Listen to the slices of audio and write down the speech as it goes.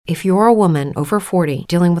If you're a woman over 40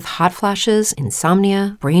 dealing with hot flashes,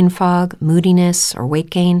 insomnia, brain fog, moodiness, or weight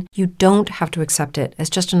gain, you don't have to accept it as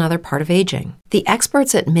just another part of aging. The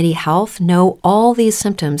experts at MIDI Health know all these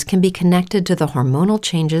symptoms can be connected to the hormonal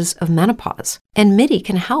changes of menopause. And MIDI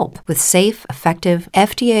can help with safe, effective,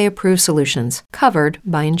 FDA-approved solutions covered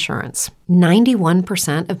by insurance.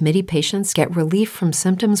 91% of MIDI patients get relief from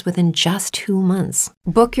symptoms within just 2 months.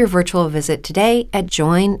 Book your virtual visit today at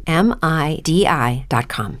joinmidi.com.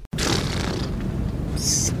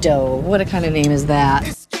 Stove. What kind of name is that?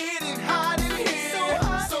 It's getting hot in here,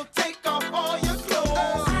 so take off all your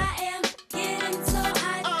clothes. I am getting so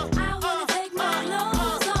hot, I wanna take my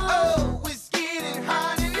clothes off. Oh, it's getting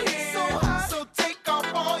hot in here, so take off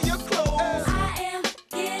all your clothes. I am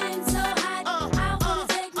getting so hot, I wanna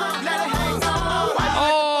take my Let it hang clothes off.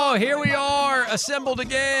 Oh, here we are, assembled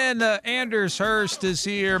again. Anders Hurst is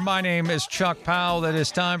here. My name is Chuck Powell. It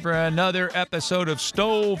is time for another episode of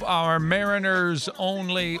Stove, our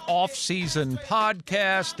Mariners-only off-season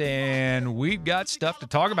podcast, and we've got stuff to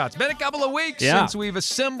talk about. It's been a couple of weeks since we've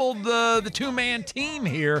assembled the two-man team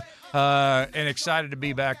here, and excited to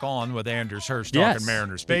be back on with Anders Hurst talking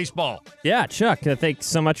Mariners baseball. Yeah, Chuck, thanks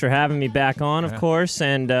so much for having me back on, of course.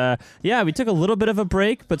 And, we took a little bit of a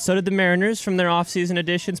break, but so did the Mariners from their off-season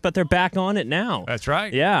editions, but they're back on it now. That's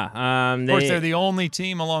right. Yeah. Of course, they're the only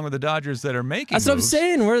team, along with the Dodgers, that are making That's what I'm moves.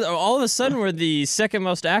 saying. All of a sudden, we're the second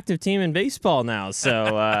most active team in baseball now.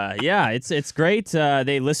 So, it's great.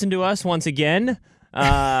 They listened to us once again.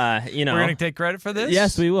 We're going to take credit for this?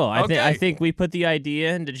 Yes, we will. Okay. I think we put the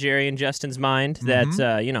idea into Jerry and Justin's mind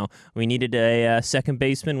that, we needed a second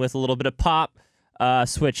baseman with a little bit of pop,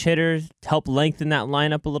 switch hitter, help lengthen that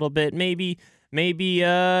lineup a little bit, maybe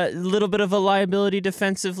a little bit of a liability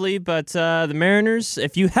defensively, but the Mariners,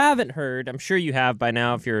 if you haven't heard, I'm sure you have by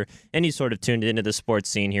now if you're any sort of tuned into the sports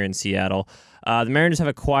scene here in Seattle, the Mariners have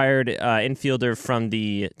acquired infielder from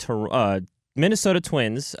the Minnesota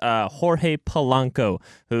Twins, Jorge Polanco,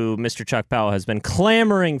 who Mr. Chuck Powell has been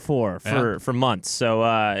clamoring for months. So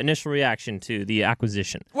initial reaction to the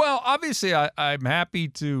acquisition. Well, obviously, I'm happy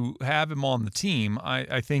to have him on the team.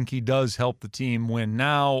 I think he does help the team win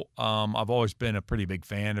now. I've always been a pretty big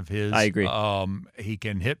fan of his. I agree. He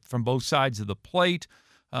can hit from both sides of the plate.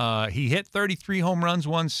 He hit 33 home runs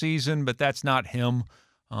one season, but that's not him.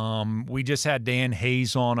 We just had Dan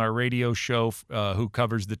Hayes on our radio show, who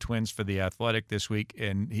covers the Twins for The Athletic this week,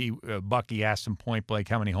 and Bucky asked him point blank,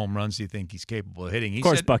 how many home runs do you think he's capable of hitting? He of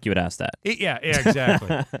course, said, Bucky would ask that. Yeah,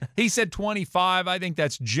 exactly. He said 25. I think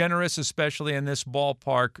that's generous, especially in this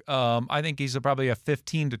ballpark. I think he's probably a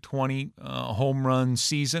 15 to 20 home run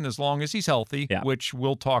season as long as he's healthy, which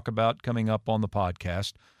we'll talk about coming up on the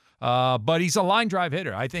podcast. But he's a line drive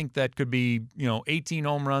hitter. I think that could be 18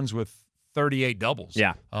 home runs with 38 doubles,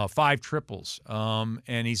 5 triples,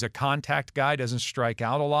 and he's a contact guy, doesn't strike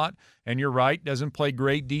out a lot, and you're right, doesn't play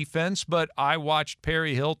great defense, but I watched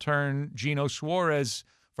Perry Hill turn Gino Suarez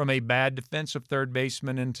from a bad defensive third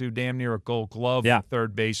baseman into damn near a Gold Glove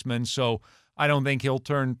third baseman, so I don't think he'll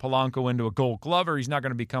turn Polanco into a Gold Glover. He's not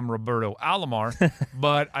going to become Roberto Alomar,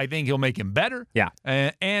 but I think he'll make him better. Yeah.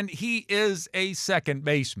 And he is a second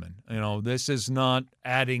baseman. This is not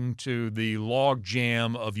adding to the log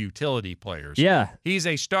jam of utility players. Yeah. He's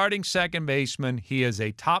a starting second baseman. He is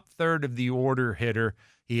a top third of the order hitter.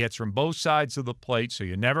 He hits from both sides of the plate, so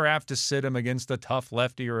you never have to sit him against a tough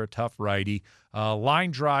lefty or a tough righty.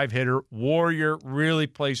 Line drive hitter, warrior, really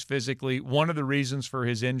plays physically. One of the reasons for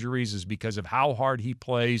his injuries is because of how hard he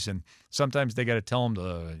plays, and sometimes they got to tell him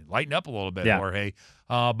to lighten up a little bit, Jorge.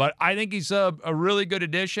 But I think he's a really good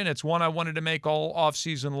addition. It's one I wanted to make all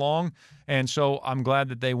offseason long, and so I'm glad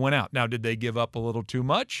that they went out. Now, did they give up a little too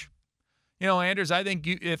much? Anders, I think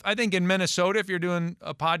in Minnesota, if you're doing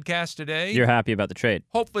a podcast today, you're happy about the trade.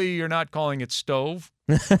 Hopefully, you're not calling it Stove.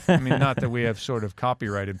 I mean, not that we have sort of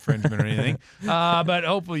copyright infringement or anything, but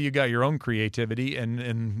hopefully you got your own creativity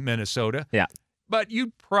in Minnesota. Yeah. But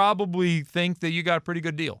you probably think that you got a pretty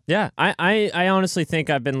good deal. Yeah, I honestly think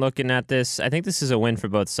I've been looking at this. I think this is a win for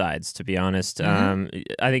both sides, to be honest. I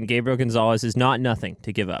think Gabriel Gonzalez is not nothing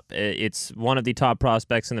to give up. It's one of the top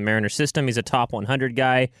prospects in the Mariners system. He's a top 100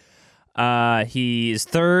 guy. He is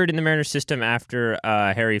third in the Mariners system after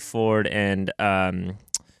Harry Ford and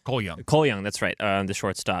Cole Young. Cole Young, that's right, the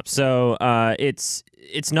shortstop. So it's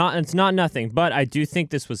not nothing, but I do think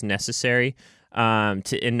this was necessary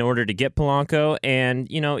in order to get Polanco. And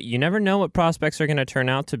you never know what prospects are going to turn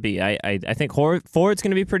out to be. I think Ford's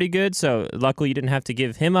going to be pretty good. So luckily you didn't have to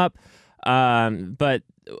give him up. But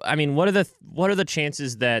I mean, what are the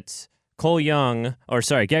chances that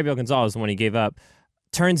Gabriel Gonzalez, the one he gave up,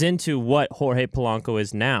 turns into what Jorge Polanco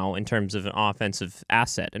is now in terms of an offensive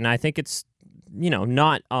asset. And I think it's,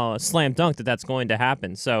 not a slam dunk that that's going to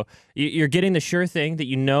happen. So you're getting the sure thing that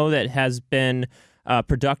that has been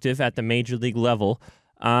productive at the major league level.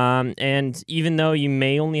 And even though you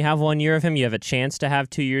may only have 1 year of him, you have a chance to have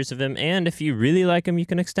 2 years of him. And if you really like him, you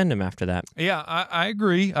can extend him after that. Yeah, I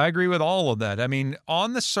agree. I agree with all of that. I mean,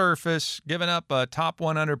 on the surface, giving up a top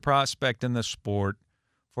 100 prospect in the sport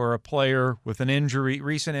for a player with an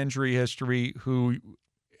recent injury history who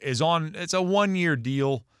is it's a 1-year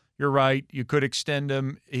deal. You're right. You could extend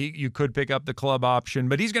him. You could pick up the club option,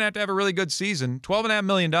 but he's going to have a really good season. $12.5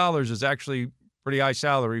 million is actually pretty high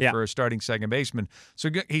salary for a starting second baseman. So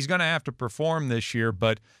he's going to have to perform this year,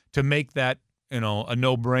 but to make that, a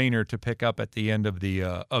no-brainer to pick up at the end of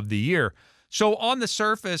the year. So on the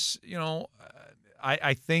surface,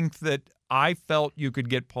 I think that I felt you could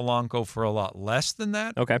get Polanco for a lot less than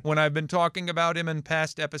that. Okay. When I've been talking about him in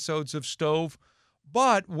past episodes of Stove.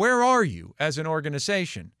 But where are you as an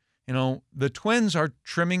organization? The Twins are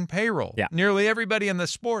trimming payroll. Yeah. Nearly everybody in the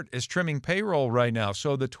sport is trimming payroll right now.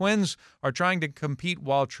 So the Twins are trying to compete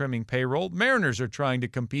while trimming payroll. Mariners are trying to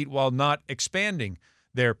compete while not expanding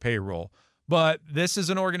their payroll. But this is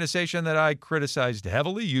an organization that I criticized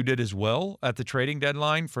heavily. You did as well at the trading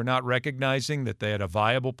deadline for not recognizing that they had a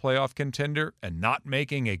viable playoff contender and not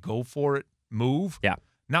making a go-for-it move. Yeah.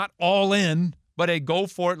 Not all in, but a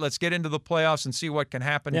go-for-it, let's get into the playoffs and see what can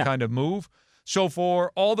happen kind of move. So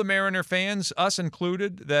for all the Mariner fans, us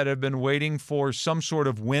included, that have been waiting for some sort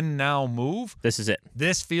of win-now move, this is it.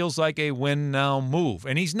 This feels like a win-now move.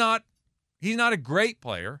 And he's not a great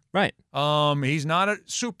player. Right. He's not a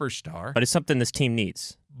superstar. But it's something this team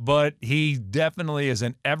needs. But he definitely is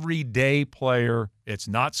an everyday player. It's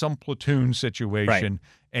not some platoon situation. Right.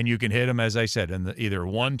 And you can hit him, as I said, in either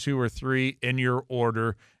 1, 2, or 3 in your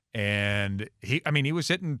order. And he was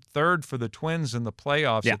hitting third for the Twins in the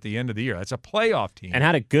playoffs at the end of the year. That's a playoff team. And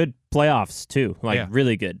had a good playoffs, too.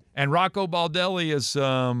 Really good. And Rocco Baldelli is,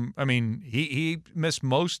 he missed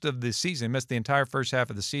most of the season. He missed the entire first half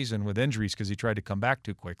of the season with injuries because he tried to come back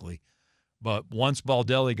too quickly. But once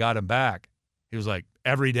Baldelli got him back, he was like,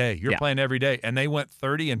 every day. You're playing every day. And they went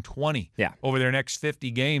 30-20 over their next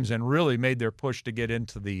 50 games and really made their push to get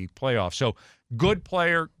into the playoffs. So good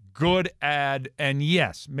player, good ad, and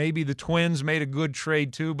yes, maybe the Twins made a good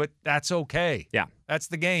trade too, but that's okay. Yeah. That's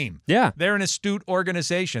the game. Yeah. They're an astute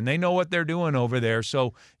organization. They know what they're doing over there,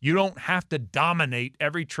 so you don't have to dominate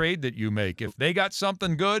every trade that you make. If they got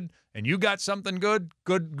something good and you got something good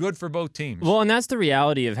for both teams. Well, and that's the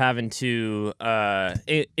reality of having to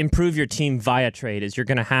improve your team via trade is you're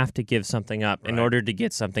going to have to give something up in order to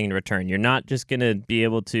get something in return. You're not just going to be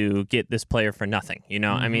able to get this player for nothing.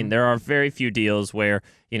 I mean, there are very few deals where,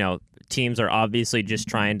 teams are obviously just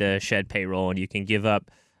trying to shed payroll and you can give up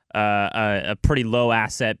a pretty low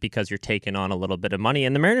asset because you're taking on a little bit of money.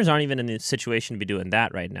 And the Mariners aren't even in the situation to be doing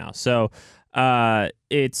that right now. So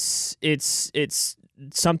it's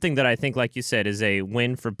something that I think, like you said, is a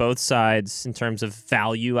win for both sides in terms of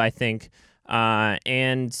value, I think.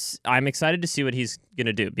 And I'm excited to see what he's going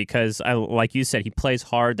to do because, like you said, he plays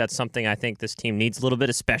hard. That's something I think this team needs a little bit,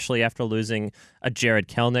 especially after losing a Jared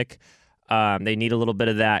Kelenic. They need a little bit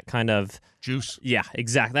of that kind of juice. Yeah,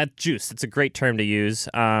 exactly. That juice. It's a great term to use.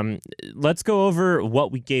 Let's go over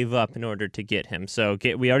what we gave up in order to get him. So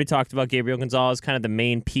we already talked about Gabriel Gonzalez, kind of the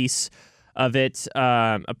main piece of it,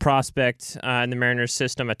 a prospect in the Mariners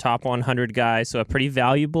system, a top 100 guy, so a pretty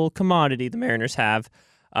valuable commodity the Mariners have.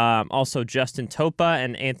 Also, Justin Topa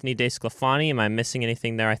and Anthony DeSclafani. Am I missing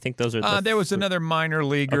anything there? I think those are there was another minor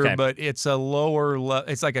leaguer, okay. But it's a lower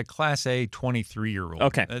it's like a Class A 23-year-old.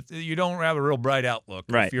 Okay. You don't have a real bright outlook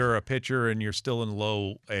right. if you're a pitcher and you're still in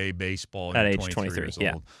low A baseball at age 23 years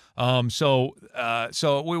old.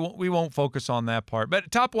 So we won't focus on that part.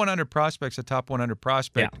 But top 100 prospect's a top 100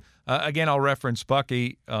 prospect. Yeah. Again, I'll reference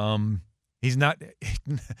Bucky. He's not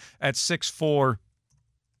at 6'4",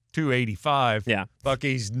 285. Yeah.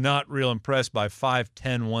 Bucky's not real impressed by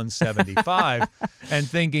 5'10", 175 and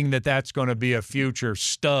thinking that that's going to be a future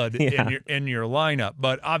stud in your lineup.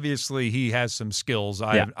 But obviously he has some skills.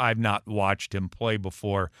 I've not watched him play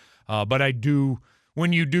before. But I do,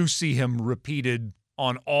 when you do see him repeated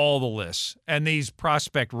on all the lists, and these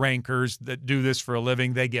prospect rankers that do this for a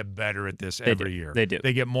living, they get better at this every year. They do.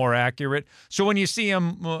 They get more accurate. So when you see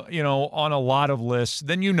him, on a lot of lists,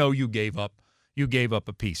 then you gave up. You gave up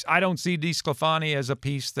a piece. I don't see DeSclafani as a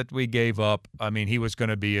piece that we gave up. I mean, he was going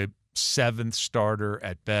to be a 7th starter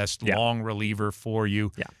at best, long reliever for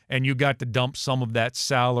you. Yeah. And you got to dump some of that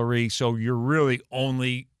salary, so you're really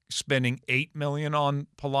only spending $8 million on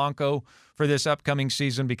Polanco for this upcoming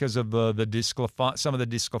season because of some of the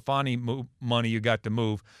DeSclafani money you got to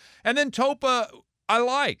move. And then Topa, I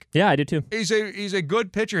like. Yeah, I do too. He's a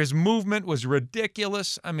good pitcher. His movement was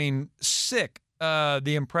ridiculous. I mean, sick.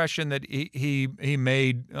 The impression that he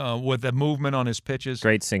made with the movement on his pitches.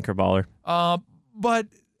 Great sinker baller. But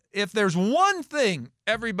if there's one thing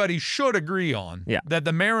everybody should agree on that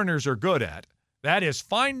the Mariners are good at, that is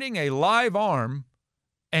finding a live arm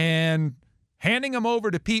and handing him over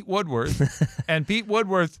to Pete Woodworth, and Pete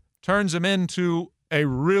Woodworth turns him into a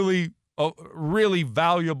really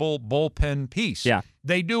valuable bullpen piece. Yeah.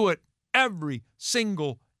 They do it every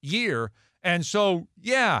single year. And so,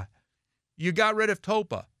 yeah, you got rid of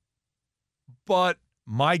Topa. But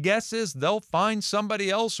my guess is they'll find somebody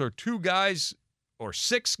else or two guys or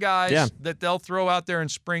six guys that they'll throw out there in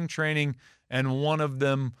spring training, and one of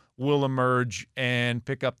them will emerge and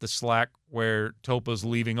pick up the slack where Topa's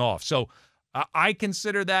leaving off. So I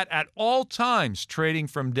consider that at all times trading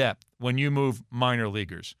from depth when you move minor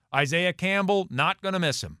leaguers. Isaiah Campbell, not going to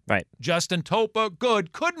miss him. Right. Justin Topa,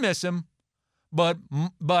 good, could miss him. But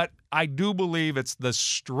I do believe it's the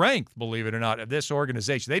strength, believe it or not, of this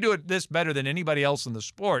organization. They do this better than anybody else in the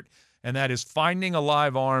sport, and that is finding a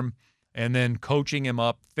live arm and then coaching him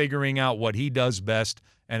up, figuring out what he does best,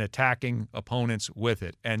 and attacking opponents with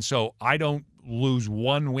it. And so I don't lose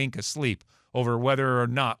one wink of sleep over whether or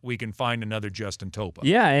not we can find another Justin Topa.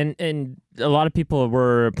 Yeah, and a lot of people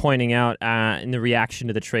were pointing out in the reaction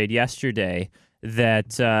to the trade yesterday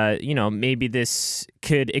that maybe this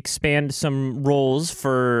could expand some roles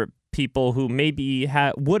for people who maybe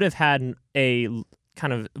would have had a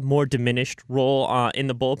kind of more diminished role in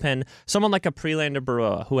the bullpen. Someone like a Prelander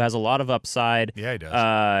Berroa, who has a lot of upside. Yeah, he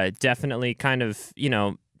does. Definitely kind of,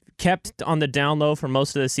 kept on the down low for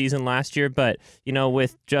most of the season last year. But,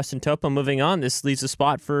 with Justin Topa moving on, this leaves a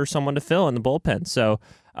spot for someone to fill in the bullpen. So,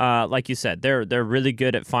 like you said, they're really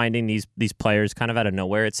good at finding these players kind of out of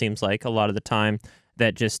nowhere, it seems like, a lot of the time,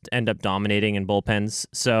 that just end up dominating in bullpens.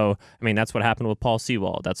 So, I mean, that's what happened with Paul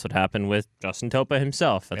Sewald. That's what happened with Justin Topa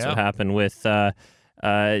himself. That's what happened with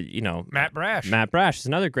Matt Brash. Matt Brash is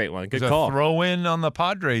another great one. Good It was call. a throw in on the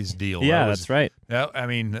Padres deal. Yeah, that's right. I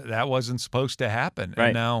mean, that wasn't supposed to happen. Right.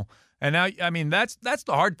 And now, I mean, that's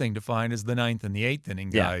the hard thing to find is the ninth and the eighth inning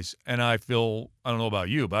guys. And I don't know about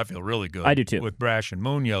you, but I feel really good. I do too. With Brash and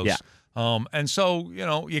Munoz. Yeah. And so,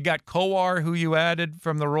 you got Kowar, who you added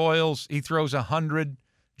from the Royals. He throws 100,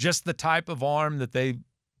 just the type of arm that they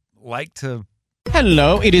like to.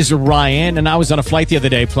 Hello, it is Ryan, and I was on a flight the other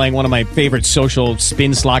day playing one of my favorite social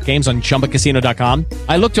spin slot games on ChumbaCasino.com.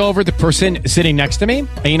 I looked over at the person sitting next to me,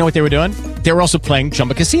 and you know what they were doing? They were also playing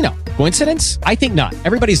Chumba Casino. Coincidence? I think not.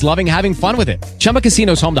 Everybody's loving having fun with it. Chumba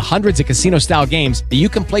Casino is home to hundreds of casino-style games that you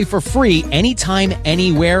can play for free anytime,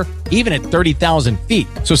 anywhere, even at 30,000 feet.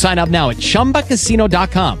 So sign up now at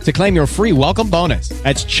ChumbaCasino.com to claim your free welcome bonus.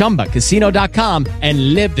 That's ChumbaCasino.com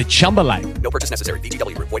and live the Chumba life. No purchase necessary.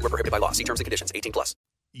 VGW. Void were prohibited by law. See terms and conditions. 18+.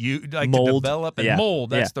 You like Mold. to develop and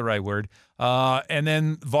mold. That's the right word. And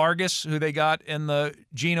then Vargas, who they got in the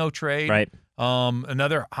Geno trade. Right.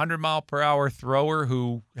 Another 100-mile-per-hour thrower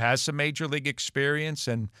who has some major league experience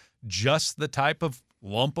and just the type of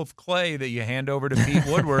lump of clay that you hand over to Pete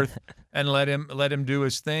Woodworth and let him do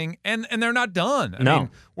his thing. And they're not done. I mean,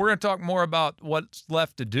 we're going to talk more about what's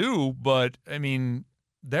left to do, but I mean,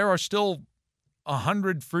 there are still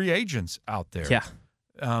 100 free agents out there. Yeah.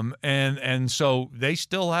 And so they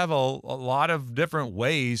still have a lot of different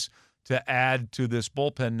ways to add to this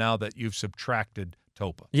bullpen now that you've subtracted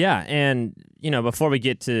Topa. Yeah, and before we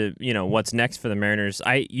get to what's next for the Mariners,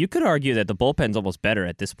 you could argue that the bullpen's almost better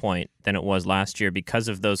at this point than it was last year because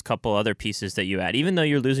of those couple other pieces that you add. Even though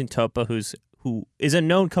you're losing Topa, who is a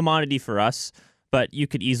known commodity for us, but you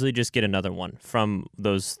could easily just get another one from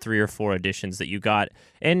those 3 or 4 additions that you got,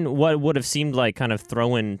 and what would have seemed like kind of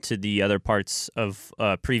throw into the other parts of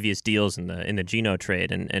previous deals in the Geno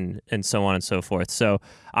trade and so on and so forth. So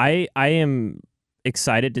I am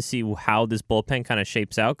excited to see how this bullpen kind of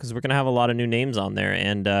shapes out because we're going to have a lot of new names on there.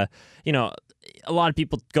 And, a lot of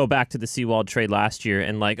people go back to the Sewald trade last year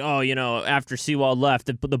and after Sewald left,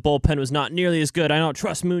 the bullpen was not nearly as good. I don't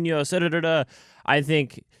trust Munoz. I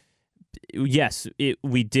think, yes,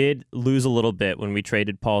 we did lose a little bit when we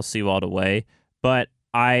traded Paul Sewald away, but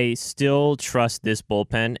I still trust this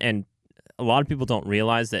bullpen, and a lot of people don't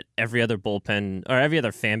realize that every other bullpen or every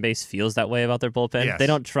other fan base feels that way about their bullpen. Yes. They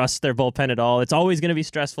don't trust their bullpen at all. It's always going to be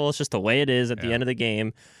stressful. It's just the way it is at the end of the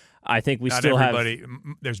game. I think we Not still everybody,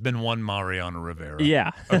 there's been one Mariano Rivera.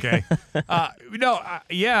 Yeah. Okay.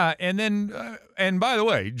 Yeah. And then, and by the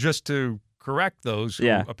way, just to correct those who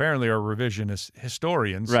apparently are revisionist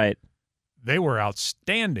historians. Right. They were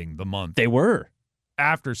outstanding the month. They were.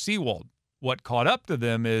 After Seawald. What caught up to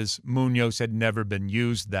them is Munoz had never been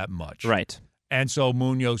used that much. Right. And so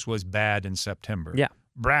Munoz was bad in September. Yeah.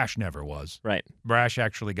 Brash never was. Right. Brash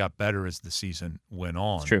actually got better as the season went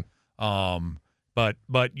on. It's true.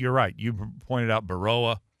 But you're right. You pointed out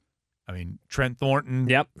Baroa. I mean, Trent Thornton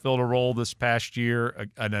filled a role this past year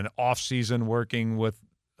in an offseason working with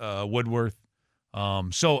Woodworth.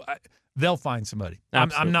 So they'll find somebody.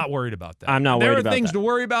 I'm not worried about that. I'm not worried about that. There are things to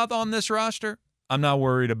worry about on this roster. I'm not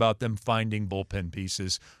worried about them finding bullpen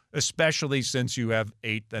pieces, especially since you have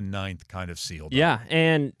 8th and 9th kind of sealed. Yeah,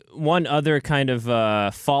 and one other kind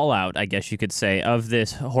of fallout, I guess you could say, of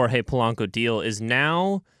this Jorge Polanco deal is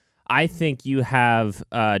now I think you have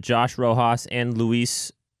Josh Rojas and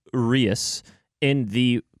Luis Urias in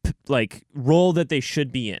the role that they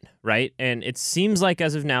should be in, right? And it seems like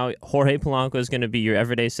as of now, Jorge Polanco is going to be your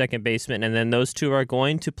everyday second baseman, and then those two are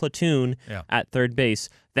going to platoon at third base.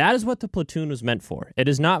 That is what the platoon was meant for. It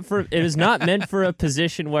is not meant for a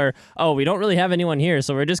position where, we don't really have anyone here,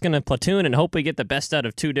 so we're just going to platoon and hope we get the best out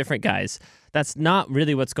of two different guys. That's not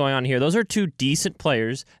really what's going on here. Those are two decent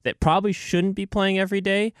players that probably shouldn't be playing every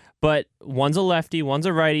day, but one's a lefty, one's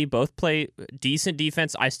a righty, both play decent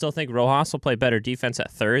defense. I still think Rojas will play better defense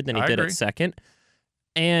at third than he did at second.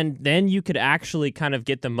 And then you could actually kind of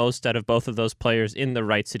get the most out of both of those players in the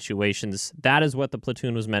right situations. That is what the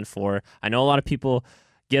platoon was meant for. I know a lot of people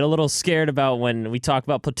get a little scared about when we talk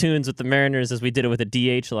about platoons with the Mariners as we did it with the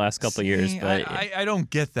DH the last couple of years. But I don't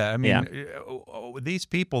get that. I mean, these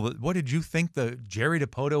people, what did you think Jerry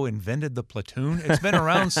DePoto invented the platoon? It's been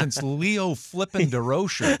around since Leo flippin'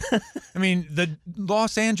 DeRocher. I mean, the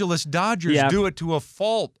Los Angeles Dodgers do it to a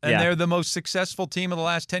fault, and they're the most successful team of the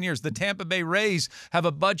last 10 years. The Tampa Bay Rays have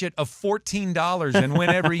a budget of $14 and win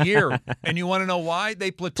every year. And you want to know why? They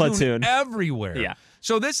platoon everywhere. Yeah.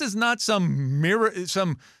 So this is not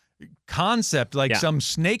some concept like some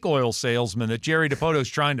snake oil salesman that Jerry DePoto is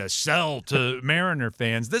trying to sell to Mariner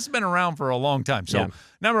fans. This has been around for a long time. So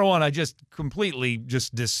number one, I just completely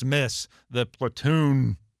dismiss the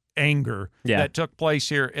platoon anger that took place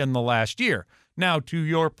here in the last year. Now, to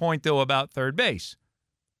your point, though, about third base,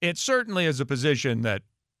 it certainly is a position that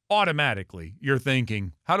automatically you're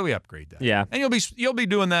thinking, how do we upgrade that? Yeah. And you'll be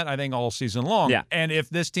doing that, I think, all season long. Yeah. And if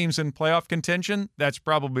this team's in playoff contention, that's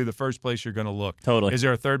probably the first place you're going to look. Totally. Is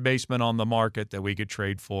there a third baseman on the market that we could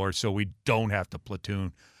trade for so we don't have to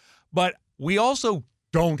platoon? But we also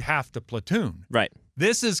don't have to platoon. Right.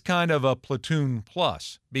 This is kind of a platoon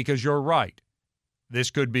plus because you're right.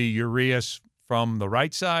 This could be Urias from the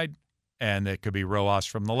right side, and it could be Rojas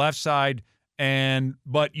from the left side.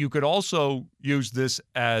 But you could also use this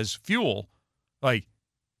as fuel. Like,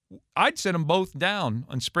 I'd set them both down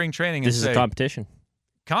on spring training and say, this is a competition.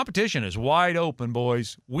 Competition is wide open,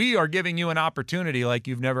 boys. We are giving you an opportunity like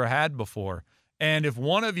you've never had before. And if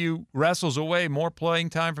one of you wrestles away more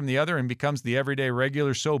playing time from the other and becomes the everyday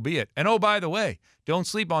regular, so be it. And, oh, by the way, don't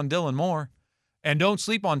sleep on Dylan Moore. And don't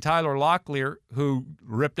sleep on Tyler Locklear, who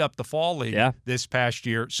ripped up the fall league this past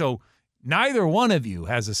year. So neither one of you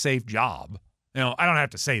has a safe job. I don't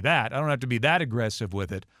have to say that. I don't have to be that aggressive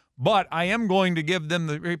with it. But I am going to give them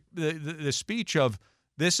the speech of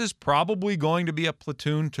this is probably going to be a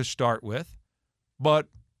platoon to start with, but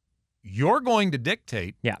you're going to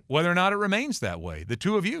dictate whether or not it remains that way. The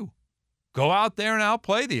two of you. Go out there and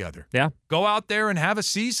outplay the other. Yeah. Go out there and have a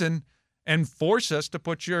season and force us to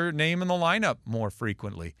put your name in the lineup more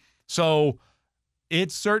frequently. So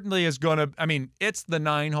it certainly is going to – it's the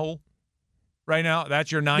 9-hole right now.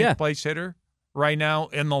 That's your ninth place hitter right now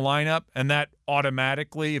in the lineup, and that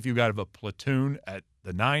automatically, if you got a platoon at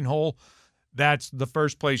the 9-hole, that's the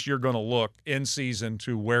first place you're going to look in season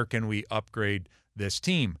to where can we upgrade this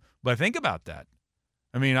team. But think about that.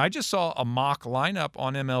 I just saw a mock lineup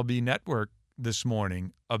on MLB Network this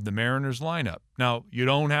morning of the Mariners lineup. Now, you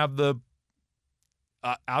don't have the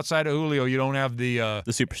outside of Julio, you don't have the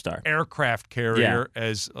superstar aircraft carrier,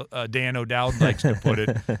 as Dan O'Dowd likes to put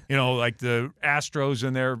it. Like the Astros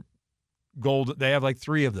and their gold, they have like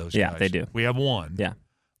 3 of those guys. Yeah, they do. We have 1. Yeah.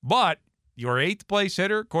 But your 8th place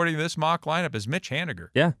hitter, according to this mock lineup, is Mitch Haniger.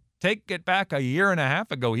 Yeah. Take it back a year and a half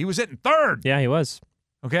ago. He was hitting 3rd. Yeah, he was.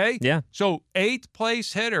 Okay? Yeah. So 8th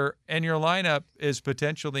place hitter in your lineup is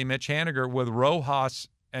potentially Mitch Haniger with Rojas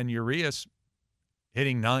and Urias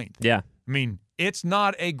hitting 9th. Yeah. It's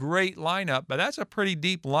not a great lineup, but that's a pretty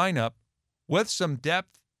deep lineup with some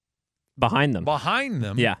depth behind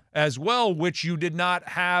them. Yeah. As well, which you did not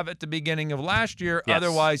have at the beginning of last year. Yes.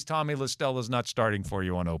 Otherwise, Tommy LaStella is not starting for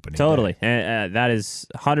you on opening Totally. day. That is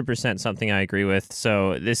 100% something I agree with.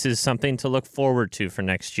 So this is something to look forward to for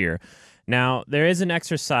next year. Now, there is an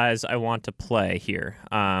exercise I want to play here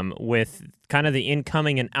with kind of the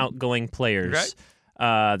incoming and outgoing players.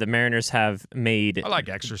 The Mariners have made. I like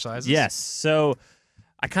exercises. Yes. So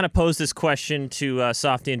I kind of posed this question to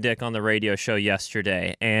Softy and Dick on the radio show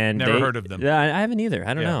yesterday, and Never heard of them. I haven't either.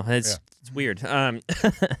 I don't know. It's weird.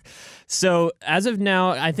 So as of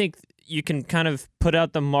now, I think you can kind of put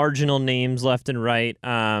out the marginal names left and right,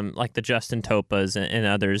 like the Justin Topas and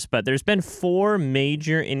others. But there's been 4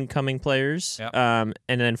 major incoming players, and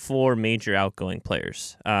then 4 major outgoing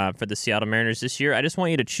players for the Seattle Mariners this year. I just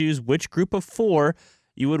want you to choose which group of 4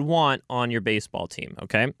 you would want on your baseball team,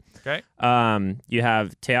 okay? Okay. You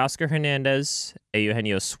have Teoscar Hernandez,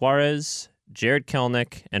 Eugenio Suarez, Jared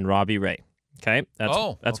Kelenic, and Robbie Ray. Okay?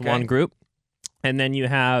 That's one group. And then you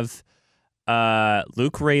have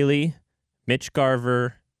Luke Raley, Mitch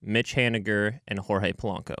Garver, Mitch Haniger, and Jorge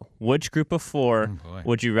Polanco. Which group of 4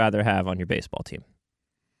 would you rather have on your baseball team?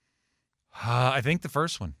 I think the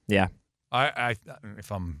first one. Yeah. I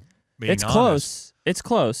if I'm being honest. Close. It's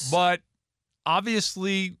close. But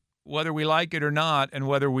obviously, whether we like it or not, and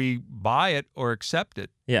whether we buy it or accept it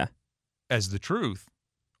as the truth,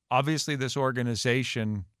 obviously this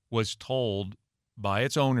organization was told by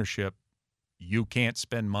its ownership, you can't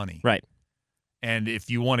spend money. Right. And if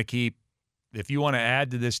you want to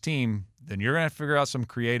add to this team, then you're going to have to figure out some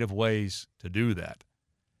creative ways to do that.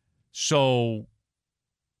 So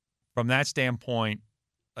from that standpoint,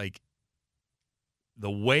 like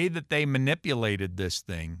the way that they manipulated this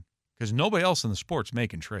thing, because nobody else in the sport's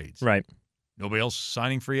making trades. Right. Nobody else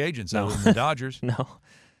signing free agents other than the Dodgers. No.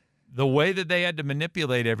 The way that they had to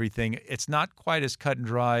manipulate everything, it's not quite as cut and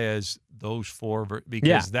dry as those 4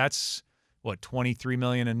 because that's – what, $23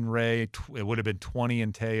 million in Ray? It would have been 20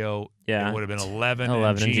 in Teo. Yeah. It would have been 11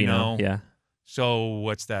 in Gino. Yeah. So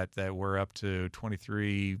what's that? That we're up to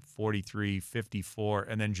 23, 43, 54,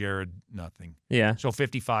 and then Jared nothing. Yeah. So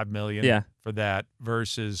 $55 million for that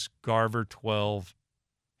versus Garver 12,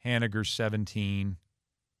 Haniger 17.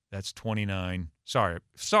 That's 29. Sorry,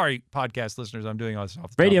 podcast listeners. I'm doing all this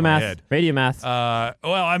off the top of my head. Radio math. Well,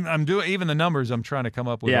 I'm doing even the numbers. I'm trying to come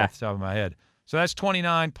up with off the top of my head. So that's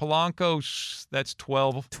 29. Polanco, that's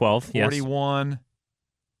 12. 41.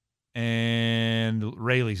 And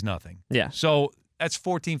Rayleigh's nothing. Yeah. So that's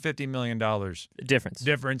 $14-15 million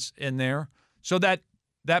difference in there. So that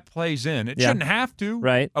plays in. It shouldn't have to.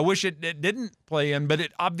 Right. I wish it didn't play in, but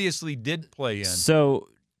it obviously did play in. So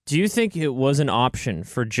do you think it was an option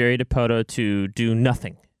for Jerry DiPoto to do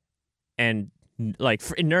nothing? And like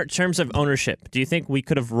in terms of ownership, do you think we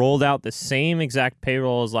could have rolled out the same exact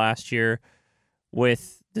payroll as last year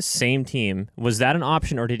with the same team? Was that an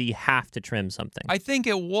option, or did he have to trim something? I think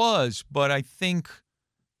it was, but I think,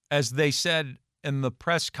 as they said in the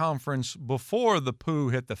press conference before the poo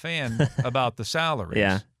hit the fan about the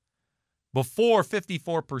salaries, before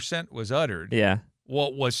 54% was uttered,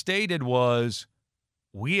 what was stated was,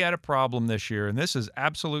 we had a problem this year, and this is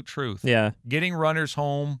absolute truth, getting runners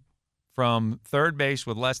home from third base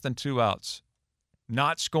with less than 2 outs,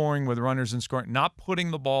 not scoring with runners in scoring, not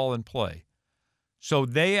putting the ball in play. So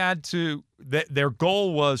they had to their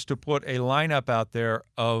goal was to put a lineup out there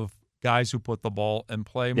of guys who put the ball in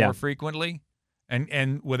play more frequently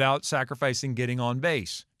and without sacrificing getting on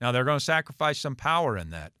base. Now, they're going to sacrifice some power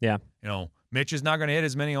in that. Yeah. You know, Mitch is not going to hit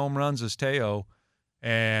as many home runs as Teo,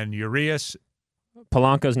 and Urias.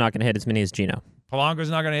 Polanco's not going to hit as many as Gino. Polanco's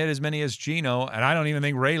not going to hit as many as Gino, and I don't even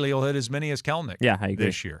think Rayleigh will hit as many as Kelenic I agree.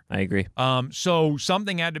 this year. I agree. So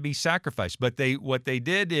something had to be sacrificed. But what they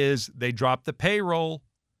did is they dropped the payroll,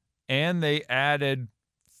 and they added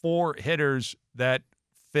 4 hitters that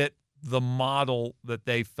fit the model that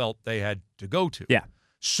they felt they had to go to. Yeah.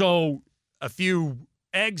 So a few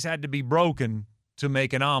eggs had to be broken to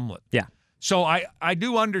make an omelet. Yeah. So I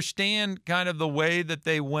do understand kind of the way that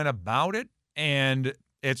they went about it, and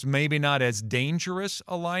it's maybe not as dangerous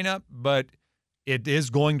a lineup, but it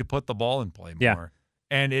is going to put the ball in play more.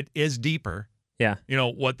 And it is deeper. Yeah. You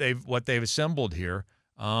know, what they've assembled here.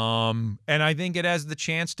 And I think it has the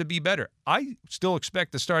chance to be better. I still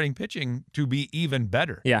expect the starting pitching to be even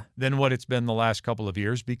better than what it's been the last couple of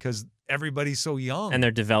years because everybody's so young. And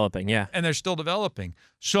they're developing, And they're still developing.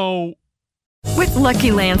 So with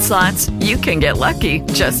Lucky Land Slots, you can get lucky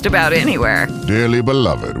just about anywhere. Dearly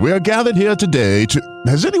beloved, we are gathered here today to...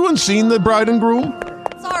 Has anyone seen the bride and groom?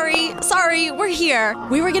 Sorry, we're here.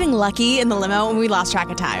 We were getting lucky in the limo and we lost track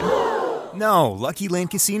of time. No, Lucky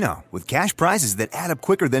Land Casino, with cash prizes that add up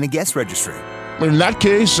quicker than a guest registry. In that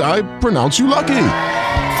case, I pronounce you lucky.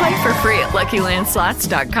 Play for free at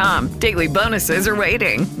LuckyLandSlots.com. Daily bonuses are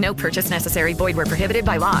waiting. No purchase necessary. Void where prohibited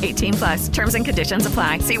by law. 18+. Terms and conditions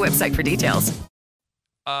apply. See website for details.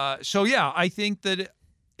 So, yeah, I think that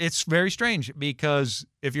it's very strange because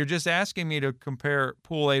if you're just asking me to compare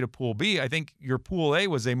Pool A to Pool B, I think your Pool A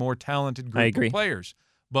was a more talented group of players.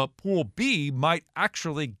 But Pool B might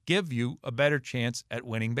actually give you a better chance at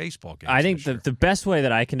winning baseball games. I think the best way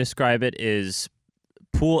that I can describe it is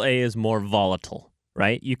Pool A is more volatile,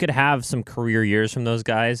 right? You could have some career years from those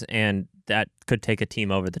guys, and that could take a team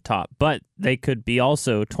over the top. But they could be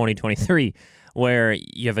also 2023, where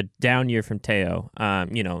you have a down year from Teo.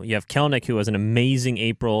 You have Kelnick, who was an amazing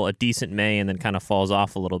April, a decent May, and then kind of falls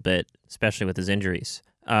off a little bit, especially with his injuries.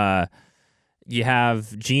 You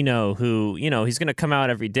have Gino, who, he's going to come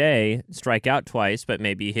out every day, strike out twice, but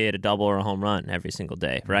maybe hit a double or a home run every single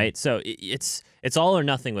day, right? So it's all or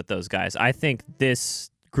nothing with those guys. I think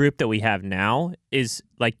this group that we have now is,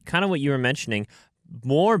 like kind of what you were mentioning,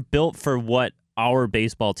 more built for what our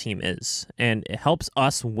baseball team is. And it helps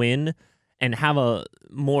us win and have a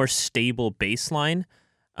more stable baseline.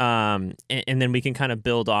 And then we can kind of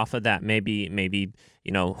build off of that. Maybe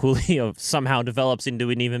Julio somehow develops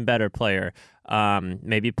into an even better player.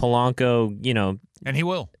 Maybe Polanco, and he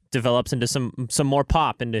will develops into some more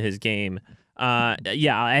pop into his game.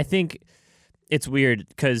 I think it's weird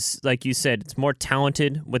because, like you said, it's more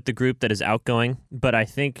talented with the group that is outgoing. But I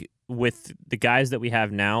think with the guys that we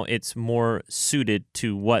have now, it's more suited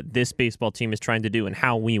to what this baseball team is trying to do and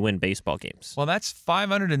how we win baseball games. Well, that's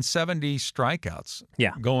 570 strikeouts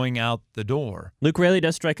going out the door. Luke Raley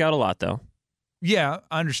does strike out a lot, though. Yeah,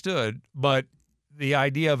 understood. But the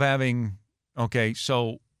idea of having,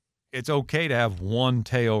 so it's okay to have one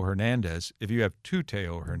Teo Hernandez if you have two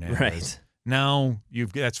Teo Hernandez. Right. Now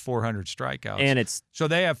that's 400 strikeouts. And so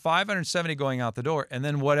they have 570 going out the door. And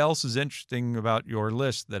then what else is interesting about your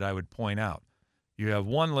list that I would point out? You have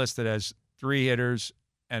one list that has 3 hitters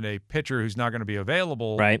and a pitcher who's not going to be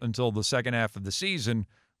available until the second half of the season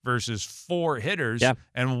versus 4 hitters. Yeah.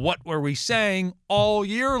 And what were we saying all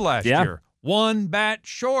year last year? 1 bat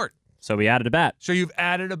short. So we added a bat. So you've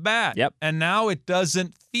added a bat. Yep. And now it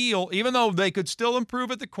doesn't feel, even though they could still improve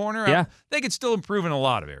at the corner, they could still improve in a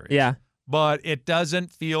lot of areas. Yeah. But it doesn't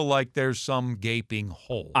feel like there's some gaping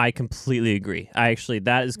hole. I completely agree.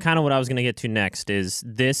 That is kind of what I was going to get to next, is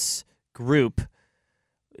this group,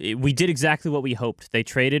 we did exactly what we hoped. They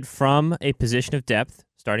traded from a position of depth,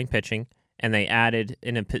 starting pitching, and they added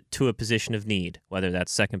to a position of need, whether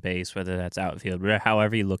that's second base, whether that's outfield,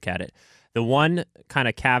 however you look at it. The one kind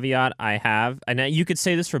of caveat I have, and you could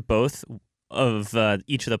say this for both of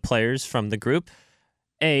each of the players from the group,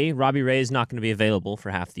 Robbie Ray is not going to be available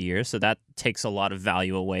for half the year, so that takes a lot of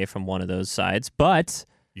value away from one of those sides. But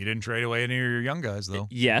you didn't trade away any of your young guys, though.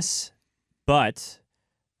 Yes, but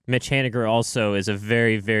Mitch Haniger also is a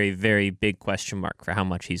very, very, very big question mark for how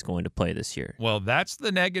much he's going to play this year. Well, that's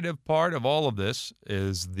the negative part of all of this,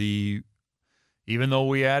 is even though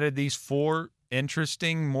we added these 4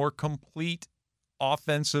 interesting, more complete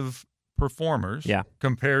offensive performers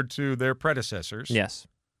compared to their predecessors. Yes.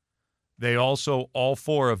 They also, all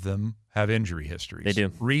 4 of them, have injury histories. They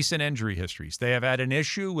do. Recent injury histories. They have had an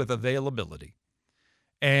issue with availability.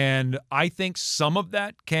 And I think some of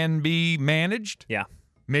that can be managed. Yeah.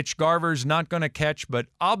 Mitch Garver's not going to catch, but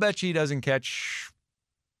I'll bet you he doesn't catch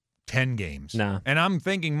 10 games. No. And I'm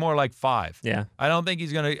thinking more like 5. Yeah. I don't think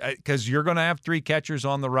he's going to, because you're going to have 3 catchers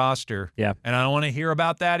on the roster. Yeah. And I don't want to hear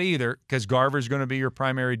about that either, because Garver's going to be your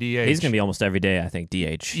primary DH. He's going to be almost every day, I think,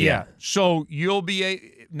 DH. Yeah. So you'll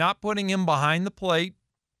be not putting him behind the plate,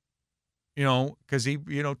 because he,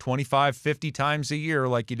 25, 50 times a year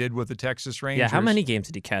like he did with the Texas Rangers. Yeah, how many games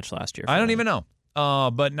did he catch last year? I don't even know.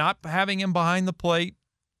 But not having him behind the plate,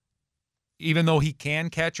 even though he can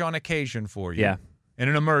catch on occasion for you. Yeah. In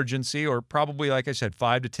an emergency, or probably, like I said,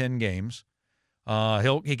 5 to 10 games.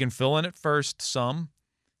 He can fill in at first some.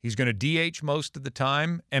 He's going to DH most of the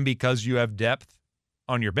time, and because you have depth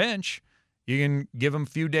on your bench, you can give him a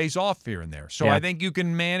few days off here and there. So I think you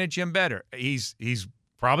can manage him better. He's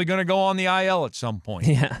probably going to go on the IL at some point.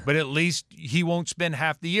 Yeah. But at least he won't spend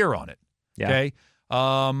half the year on it. Yeah.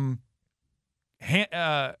 Okay?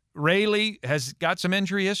 Raley has got some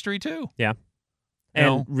injury history too. Yeah.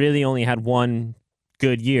 And really only had one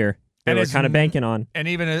good year that we're kind of banking on. And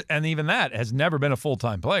even that has never been a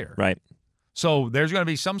full-time player. Right. So there's going to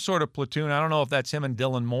be some sort of platoon. I don't know if that's him and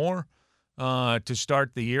Dylan Moore. to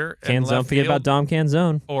start the year. Canzone, forget about Dom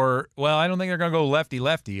Canzone. Or, well, I don't think they're going to go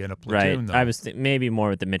lefty-lefty in a platoon, though. I was maybe more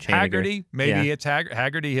with the Mitch Haggerty, maybe it's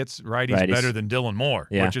Haggerty hits righties better than Dylan Moore,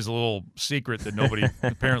 which is a little secret that nobody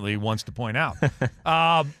apparently wants to point out.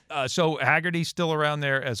 So Haggerty's still around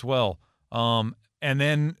there as well. And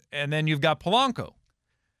then you've got Polanco.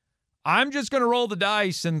 I'm just going to roll the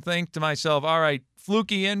dice and think to myself, all right,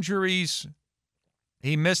 fluky injuries.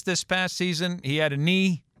 He missed this past season. He had a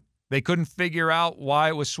knee. They couldn't figure out why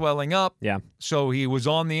it was swelling up. Yeah. So he was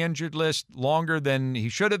on the injured list longer than he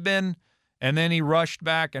should have been. And then he rushed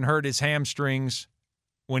back and hurt his hamstrings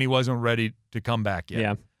when he wasn't ready to come back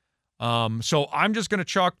yet. Yeah. So I'm just going to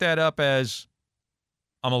chalk that up as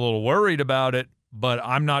I'm a little worried about it, but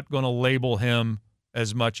I'm not going to label him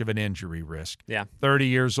as much of an injury risk. Yeah. 30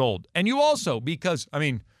 years old. And you also, because, I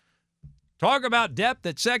mean, talk about depth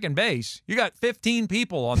at second base. You got 15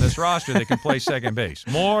 people on this roster that can play second base.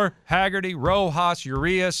 Moore, Haggerty, Rojas,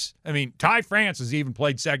 Urias. I mean, Ty France has even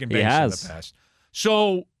played second base in the past.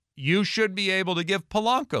 So you should be able to give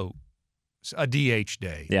Polanco a DH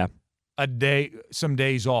day. Yeah. Some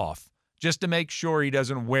days off, just to make sure he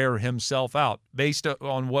doesn't wear himself out. Based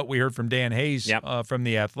on what we heard from Dan Hayes from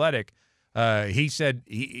The Athletic, he said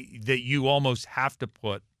that you almost have to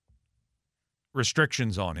put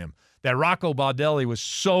restrictions on him. That Rocco Baldelli was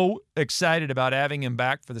so excited about having him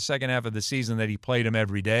back for the second half of the season that he played him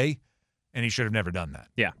every day, and he should have never done that.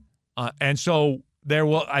 Yeah. And so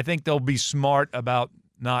I think they'll be smart about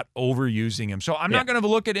not overusing him. So I'm not going to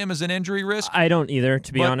look at him as an injury risk. I don't either,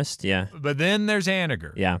 to be honest. Yeah. But then there's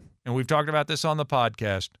Haniger. Yeah. And we've talked about this on the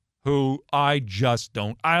podcast, who I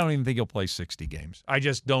don't even think he'll play 60 games. I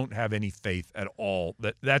just don't have any faith at all.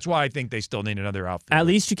 That's why I think they still need another outfielder. At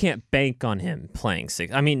least you can't bank on him playing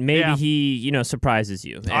 6. I mean, maybe he, surprises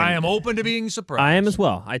you. And I am open to being surprised. I am as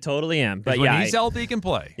well. I totally am. But when he's healthy, he can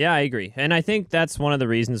play. Yeah, I agree. And I think that's one of the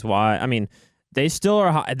reasons why, I mean, they still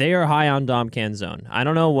are high, they are high on Dom Canzone. I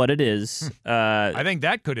don't know what it is. I think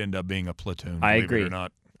that could end up being a platoon, I believe agree. it or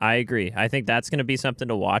not. I agree. I think that's going to be something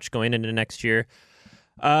to watch going into next year.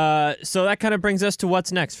 So that kind of brings us to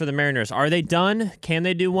what's next for the Mariners. Are they done? Can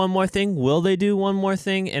they do one more thing? Will they do one more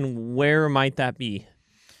thing? And where might that be?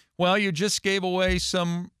 Well, you just gave away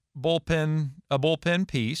a bullpen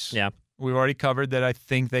piece. Yeah. We've already covered that. I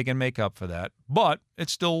think they can make up for that, but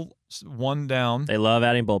it's still one down. They love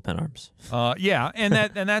adding bullpen arms. Yeah, and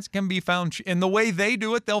that can be found in the way they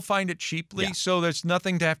do it. They'll find it cheaply, so there's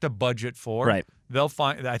nothing to have to budget for. Right.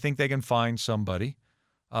 I think they can find somebody.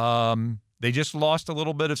 They just lost a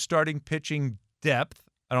little bit of starting pitching depth.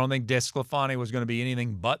 I don't think DeSclafani was going to be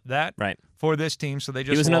anything but that for this team. So they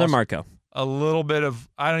just he was another Marco. A little bit of.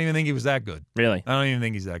 I don't even think he was that good. Really? I don't even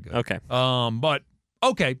think he's that good. Okay. But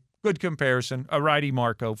okay, good comparison. A righty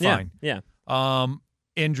Marco, fine. Yeah.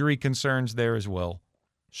 Injury concerns there as well.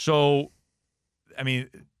 So, I mean,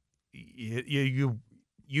 you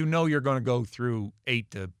know you're going to go through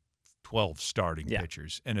 8 to 12 starting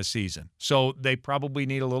pitchers in a season. So they probably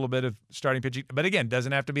need a little bit of starting pitching. But again,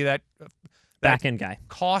 doesn't have to be that back-end guy.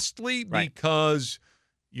 Costly because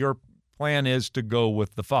your plan is to go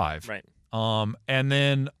with the 5. Right. And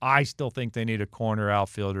then I still think they need a corner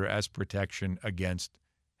outfielder as protection against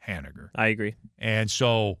Haniger. I agree. And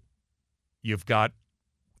so you've got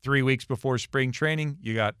 3 weeks before spring training.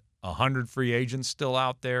 You got 100 free agents still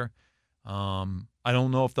out there. I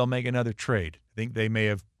don't know if they'll make another trade. I think they may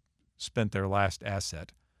have spent their last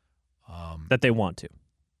asset. That they want to.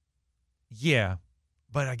 Yeah.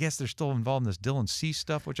 But I guess they're still involved in this Dylan Cease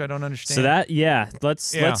stuff, which I don't understand. So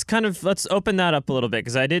let's open that up a little bit,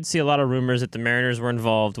 because I did see a lot of rumors that the Mariners were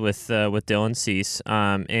involved with Dylan Cease,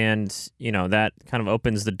 and that kind of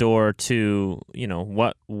opens the door to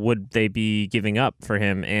what would they be giving up for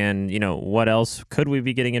him, and what else could we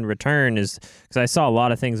be getting in return? Is because I saw a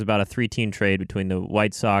lot of things about a 3-team trade between the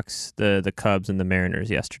White Sox, the Cubs, and the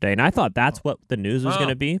Mariners yesterday, and I thought that's what the news was going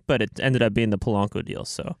to be, but it ended up being the Polanco deal.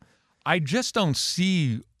 So. I just don't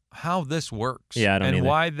see how this works. Yeah, I don't either.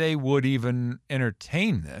 Why they would even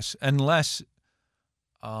entertain this unless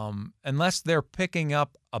they're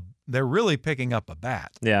really picking up a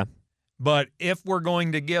bat. Yeah. But if we're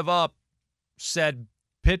going to give up said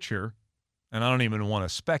pitcher, and I don't even want to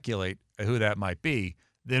speculate who that might be,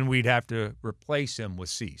 then we'd have to replace him with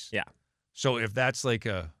Cease. Yeah. So if that's like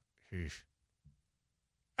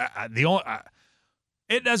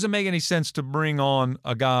it doesn't make any sense to bring on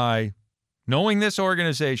a guy, knowing this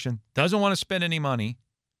organization, doesn't want to spend any money,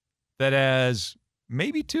 that has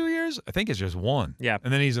maybe 2 years. I think it's just 1. Yeah.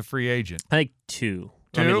 And then he's a free agent. I think 2.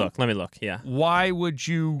 2? Let me look. Yeah. Why would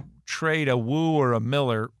you trade a Wu or a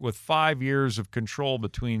Miller with 5 years of control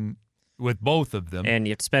with both of them? And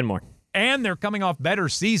you have to spend more. and they're coming off better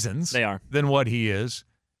seasons They are. than what he is.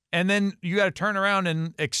 And then you got to turn around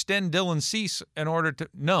and extend Dylan Cease in order to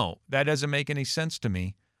 – no, that doesn't make any sense to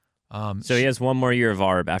me. So he has one more year of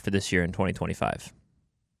ARB after this year in 2025.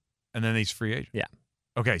 And then he's free agent. Yeah.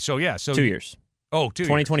 Okay, so 2 years. Oh, 2 years.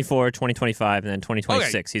 2024, 2025, and then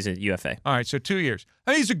 2026, he's a UFA. All right, so 2 years.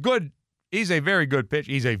 And he's a very good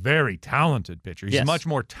pitcher. He's a very talented pitcher. He's Yes. much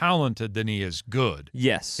more talented than he is good.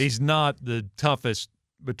 Yes. He's not the toughest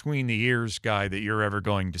between the ears guy that you're ever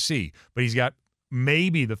going to see, but he's got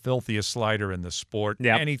maybe the filthiest slider in the sport,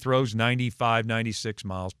 and he throws 95, 96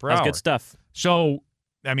 miles per hour. That's good stuff. So,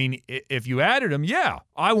 I mean, if you added him,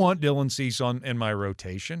 I want Dylan Cease in my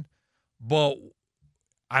rotation, but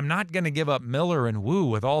I'm not going to give up Miller and Wu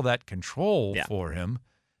with all that control for him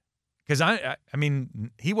because, I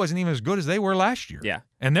mean, he wasn't even as good as they were last year. Yeah.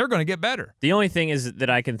 And they're going to get better. The only thing is that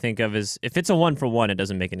I can think of is if it's a 1-for-1, it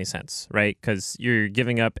doesn't make any sense, right? Because you're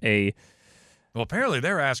giving up a... Well, apparently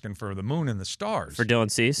they're asking for the moon and the stars. For Dylan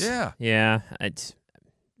Cease? Yeah. Yeah.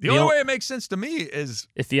 The only way it makes sense to me is...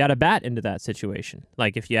 if you add a bat into that situation.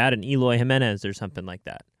 Like if you add an Eloy Jimenez or something like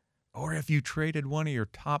that. Or if you traded one of your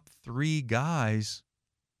top 3 guys,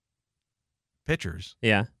 pitchers.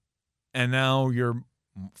 Yeah. And now you're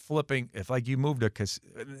flipping... If like you moved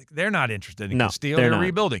they're not interested in Castillo. they're They're not.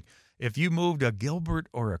 rebuilding. If you moved a Gilbert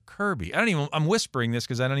or a Kirby... I'm whispering this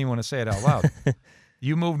because I don't even want to say it out loud.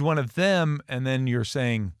 You moved one of them, and then you're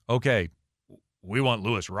saying, okay, we want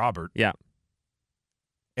Lewis Robert. Yeah.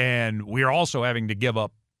 And we're also having to give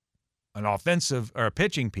up an offensive or a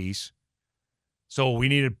pitching piece. So we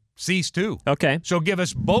need a Cease too. Okay. So give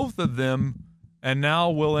us both of them, and now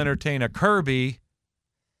we'll entertain a Kirby.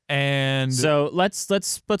 And so let's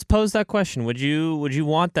pose that question. Would you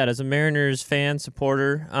want that as a Mariners fan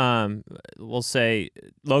supporter? We'll say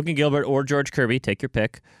Logan Gilbert or George Kirby, take your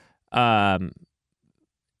pick.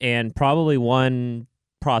 And probably one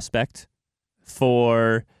prospect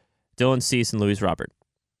for Dylan Cease and Luis Robert.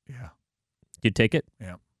 Yeah. You'd take it?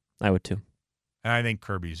 Yeah. I would too. And I think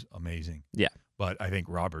Kirby's amazing. Yeah. But I think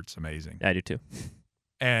Robert's amazing. I do too.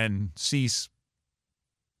 And Cease,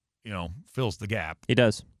 fills the gap. He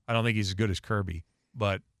does. I don't think he's as good as Kirby,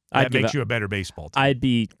 but I'd that give makes it- you a better baseball team. I'd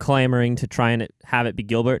be clamoring to try and have it be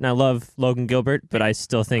Gilbert, and I love Logan Gilbert, but I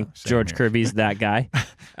still think same George here. Kirby's that guy.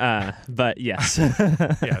 But yes.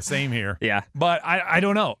 Yeah, same here. Yeah. But I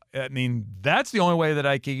don't know. I mean, that's the only way that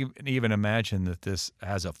I can even imagine that this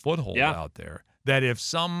has a foothold out there. That if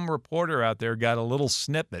some reporter out there got a little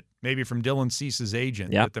snippet, maybe from Dylan Cease's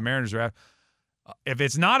agent, that the Mariners are if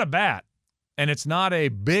it's not a bat and it's not a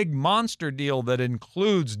big monster deal that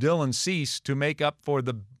includes Dylan Cease to make up for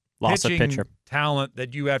the Loss of pitching pitcher talent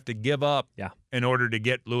that you have to give up in order to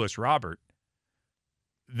get Luis Robert,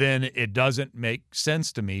 then it doesn't make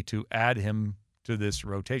sense to me to add him to this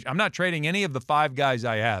rotation. I'm not trading any of the 5 guys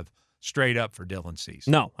I have straight up for Dylan Cease.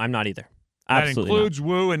 No, I'm not either. That Absolutely includes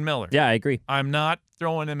Wu and Miller. Yeah, I agree. I'm not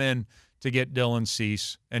throwing him in to get Dylan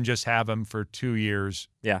Cease and just have him for 2 years.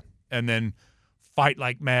 Yeah. And then fight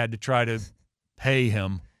like mad to try to pay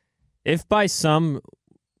him. If by some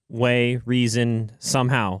way, reason,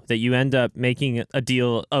 somehow that you end up making a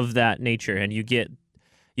deal of that nature and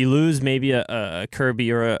you lose maybe a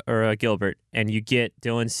Kirby or a Gilbert and you get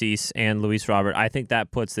Dylan Cease and Luis Robert, I think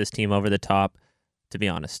that puts this team over the top, to be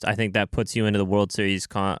honest. I think that puts you into the World Series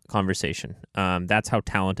conversation. That's how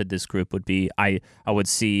talented this group would be. I would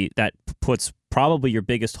see that puts probably your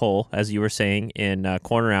biggest hole, as you were saying, in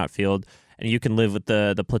corner outfield, and you can live with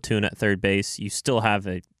the platoon at third base. You still have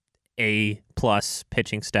A-plus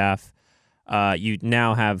pitching staff. You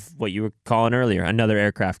now have what you were calling earlier, another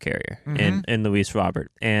aircraft carrier in Luis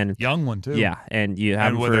Robert. And young one, too. Yeah, and you have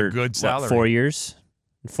And him with for a good salary. 4 years?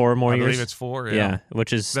 4 more years? I believe it's 4, Yeah,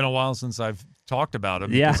 which is... It's been a while since I've talked about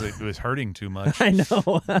him Yeah. because it was hurting too much. I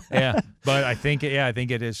know. Yeah, but I think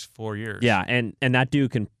it is 4 years. Yeah, and that dude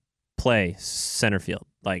can play center field.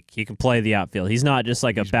 Like, he can play the outfield. He's not just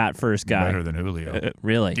like a bat-first guy. Better than Julio.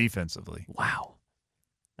 Really? Defensively. Wow.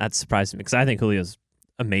 That surprised me because I think Julio's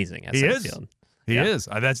amazing at center field. He is.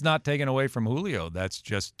 That's not taken away from Julio. That's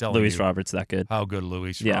just telling Luis you Robert's that good. how good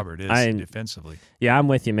Luis Robert is defensively. Yeah, I'm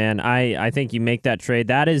with you, man. I think you make that trade.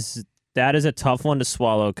 That is a tough one to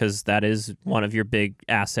swallow because that is one of your big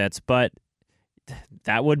assets, but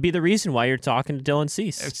that would be the reason why you're talking to Dylan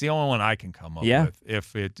Cease. It's the only one I can come up with.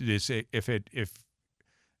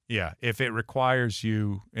 If it requires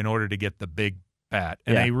you in order to get the big bat,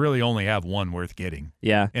 and they really only have one worth getting.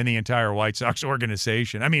 Yeah. In the entire White Sox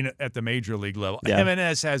organization. I mean, at the major league level. Yeah.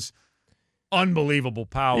 Jimenez has unbelievable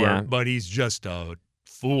power, Yeah. but he's just a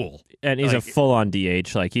fool. And he's a full-on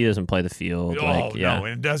DH. Like, he doesn't play the field. Oh, no,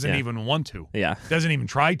 and doesn't even want to. Yeah. Doesn't even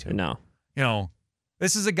try to. No.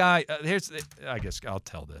 This is a guy, I guess I'll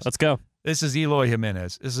tell this. Let's go. This is Eloy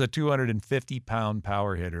Jimenez. This is a 250-pound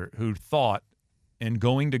power hitter who thought in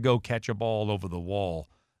going to go catch a ball over the wall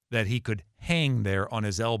that he could hang there on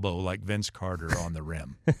his elbow like Vince Carter on the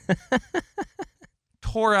rim.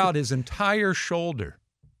 Tore out his entire shoulder.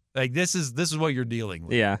 Like, this is what you're dealing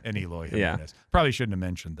with in Eloy Jimenez. Probably shouldn't have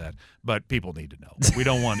mentioned that, but people need to know. We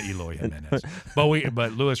don't want Eloy Jimenez.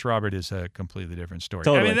 But Luis Robert is a completely different story.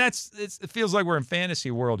 Totally. I mean, it feels like we're in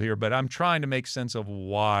fantasy world here, but I'm trying to make sense of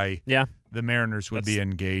why the Mariners would be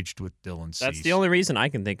engaged with Dylan Cease. That's the only reason I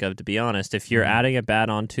can think of, to be honest. If you're adding a bat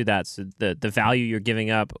onto that, so the value you're giving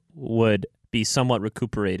up would be somewhat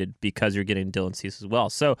recuperated because you're getting Dylan Cease as well.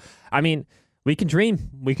 So, I mean, we can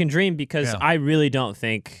dream. We can dream because I really don't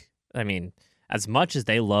think, I mean, as much as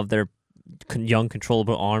they love their young,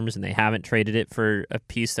 controllable arms and they haven't traded it for a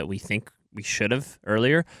piece that we think we should have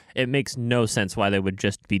earlier, it makes no sense why they would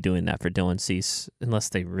just be doing that for Dylan Cease unless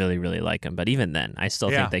they really, really like him. But even then, I still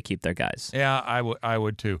think they keep their guys. Yeah, I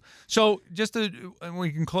would too. So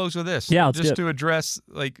we can close with this. Yeah, just to address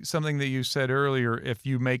like something that you said earlier. If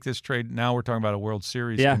you make this trade, now we're talking about a World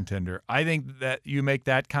Series contender. I think that you make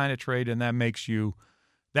that kind of trade, and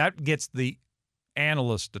that gets the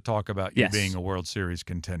analysts to talk about you being a World Series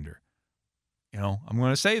contender. I'm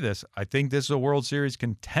going to say this. I think this is a World Series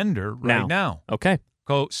contender right now. Okay.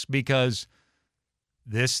 Because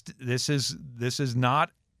this is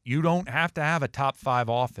not, you don't have to have a top 5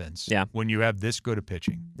 offense when you have this good of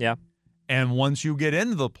pitching. Yeah. And once you get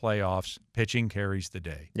into the playoffs, pitching carries the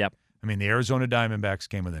day. Yep. I mean, the Arizona Diamondbacks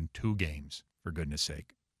came within 2 games, for goodness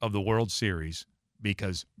sake, of the World Series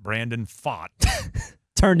because Brandon Pfaadt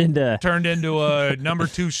turned into a number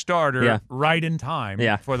 2 starter right in time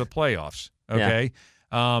for the playoffs. Okay.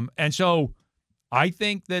 Yeah. And so I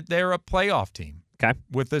think that they're a playoff team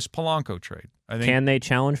with this Polanco trade. I think, can they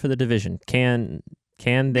challenge for the division? Can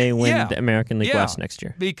they win the American League West next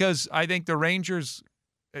year? Because I think the Rangers,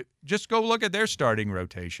 just go look at their starting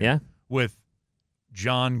rotation with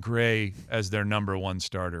John Gray as their number 1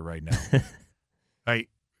 starter right now.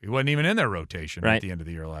 He wasn't even in their rotation at the end of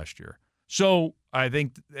the year last year. So I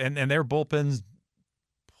think, and their bullpens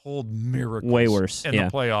pulled miracles way worse in the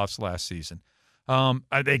playoffs last season.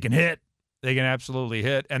 They can hit. They can absolutely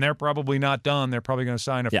hit, and they're probably not done. They're probably going to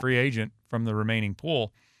sign a free agent from the remaining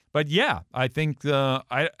pool. But, I think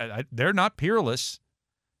they're not peerless,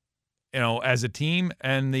 as a team,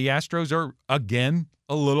 and the Astros are, again,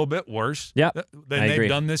 a little bit worse. Yeah, they've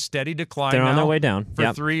done this steady decline. They're on their way down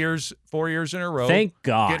for 3 years, 4 years in a row. Thank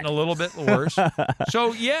God. Getting a little bit worse.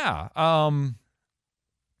 So,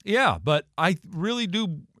 but I really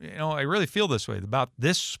do, I really feel this way about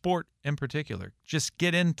this sport in particular. Just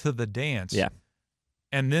get into the dance. Yeah.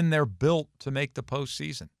 And then they're built to make the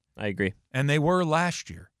postseason. I agree. And they were last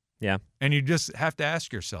year. Yeah. And you just have to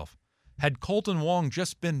ask yourself, had Colton Wong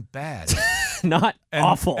just been bad? Not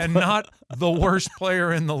awful. And not the worst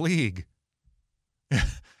player in the league.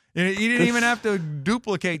 You didn't even have to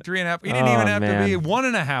duplicate 3.5. You didn't even have to be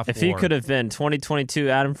 1.5. If he could have been 2022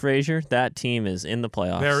 Adam Frazier, that team is in the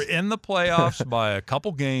playoffs. They're in the playoffs by a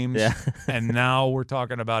couple games, and now we're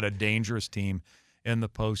talking about a dangerous team in the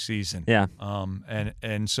postseason. Yeah.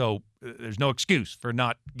 And so there's no excuse for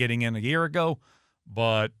not getting in a year ago,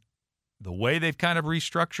 but the way they've kind of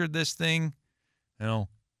restructured this thing,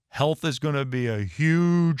 health is going to be a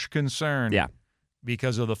huge concern. Yeah.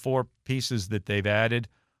 Because of the 4 pieces that they've added.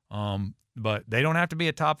 But they don't have to be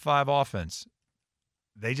a top 5 offense.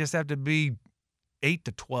 They just have to be 8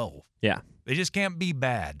 to 12. Yeah. They just can't be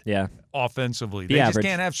bad offensively. Be they average. just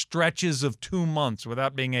can't have stretches of 2 months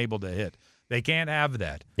without being able to hit. They can't have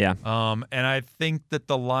that. Yeah. And I think that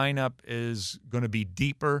the lineup is going to be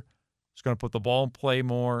deeper. It's going to put the ball in play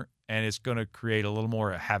more, and it's going to create a little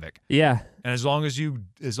more havoc. Yeah. And as long as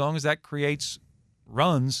that creates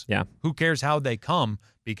runs, who cares how they come?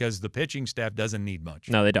 Because the pitching staff doesn't need much.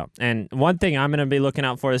 No, they don't. And one thing I'm going to be looking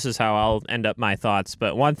out for, this is how I'll end up my thoughts,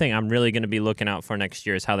 but one thing I'm really going to be looking out for next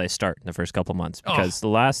year is how they start in the first couple months. Because the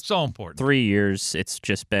last so important. 3 years, it's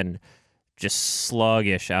just been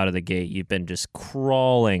sluggish out of the gate. You've been just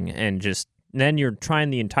crawling, and then you're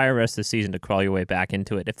trying the entire rest of the season to crawl your way back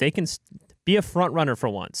into it. If they can be a front runner for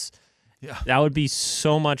once, that would be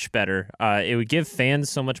so much better. It would give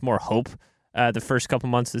fans so much more hope the first couple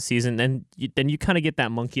months of the season, then you kind of get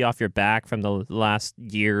that monkey off your back from the last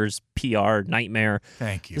year's PR nightmare.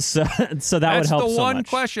 Thank you. So that would help so much. That's the one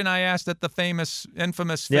question I asked at the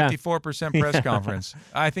infamous 54% press conference.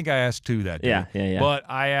 I think I asked 2 that day. Yeah. But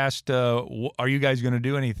I asked, are you guys going to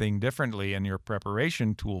do anything differently in your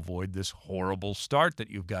preparation to avoid this horrible start that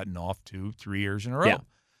you've gotten off to 3 years in a row? Yeah.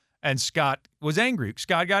 And Scott was angry.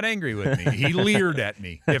 Scott got angry with me. He leered at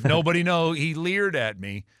me. If nobody knows, he leered at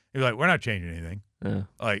me. He was like, we're not changing anything.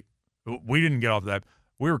 Like, we didn't get off that.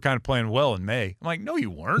 We were kind of playing well in May. I'm like, no,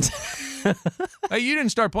 you weren't. You didn't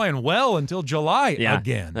start playing well until July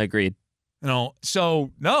again. Agreed.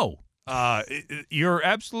 So no, you're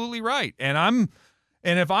absolutely right. And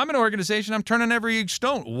if I'm an organization, I'm turning every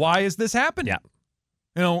stone. Why is this happening? Yeah.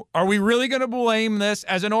 Are we really going to blame this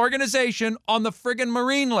as an organization on the friggin'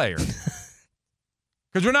 Marine layer?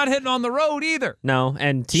 Because we're not hitting on the road either. No,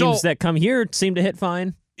 and teams that come here seem to hit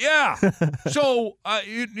fine. Yeah. So,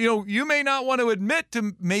 you may not want to admit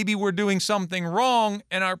to maybe we're doing something wrong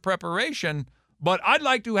in our preparation, but I'd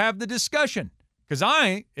like to have the discussion. Because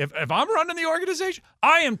if I'm running the organization,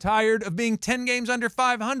 I am tired of being 10 games under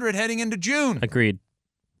 500 heading into June. Agreed.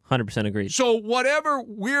 100% agreed. So whatever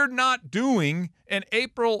we're not doing in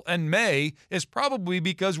April and May is probably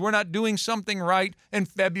because we're not doing something right in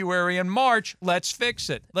February and March. Let's fix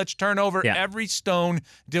it. Let's turn over every stone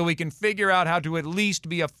till we can figure out how to at least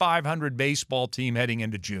be a 500 baseball team heading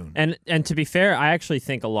into June. And to be fair, I actually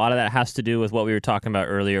think a lot of that has to do with what we were talking about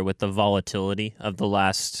earlier with the volatility of the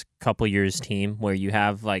last couple years team, where you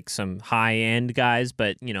have like some high-end guys,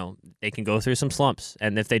 but they can go through some slumps.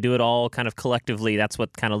 And if they do it all kind of collectively, that's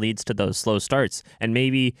what kind of leads to those slow starts. And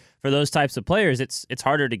maybe for those types of players, it's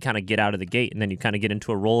harder to kind of get out of the gate, and then you kind of get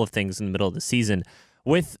into a roll of things in the middle of the season.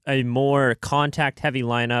 With a more contact-heavy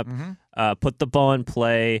lineup, put the ball in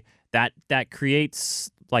play, that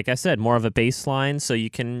creates, like I said, more of a baseline, so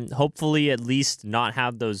you can hopefully at least not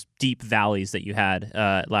have those deep valleys that you had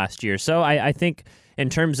last year. So I think in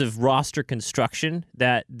terms of roster construction,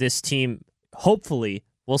 that this team hopefully,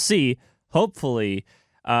 we'll see,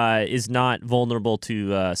 is not vulnerable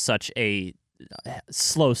to such a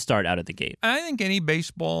slow start out of the gate. I think any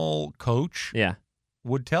baseball coach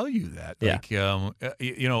would tell you that. Like,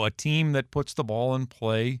 a team that puts the ball in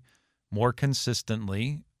play more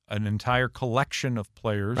consistently, an entire collection of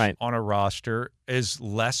players on a roster is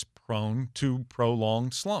less prone to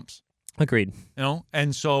prolonged slumps. Agreed.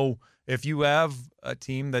 And so if you have a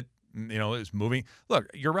team that is moving. Look,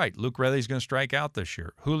 you're right. Luke Riley's going to strike out this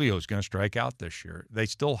year. Julio's going to strike out this year. They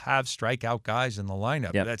still have strikeout guys in the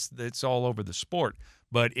lineup. Yep. It's all over the sport,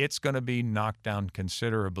 but it's going to be knocked down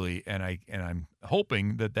considerably. And I'm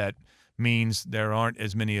hoping that means there aren't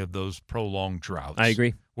as many of those prolonged droughts. I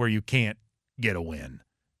agree. Where you can't get a win.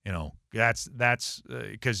 That's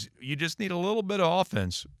because you just need a little bit of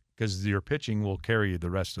offense, because your pitching will carry you the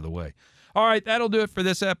rest of the way. All right, that'll do it for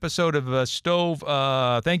this episode of Stove.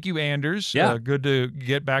 Thank you, Anders. Yeah. Good to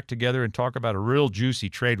get back together and talk about a real juicy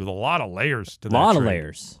trade with a lot of layers to that. A lot of trade.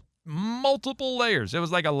 layers. Multiple layers. It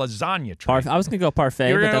was like a lasagna trade. I was going to go parfait,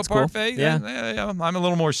 You're but gonna that's go parfait? cool. Yeah. I'm a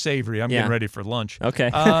little more savory. I'm getting ready for lunch.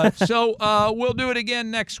 Okay. So we'll do it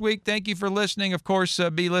again next week. Thank you for listening. Of course,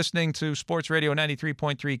 be listening to Sports Radio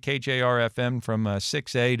 93.3 KJR FM from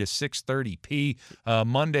 6A to 6:30 p.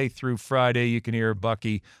 Monday through Friday. You can hear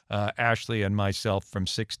Bucky, Ashley, and myself from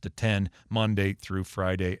 6 to 10 Monday through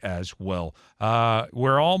Friday as well.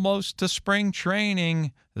 We're almost to spring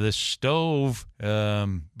training. The Stove,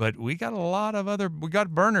 but we got we got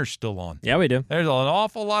burners still on. Yeah, we do. There's an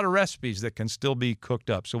awful lot of recipes that can still be cooked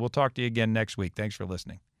up. So we'll talk to you again next week. Thanks for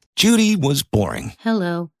listening. Judy was boring.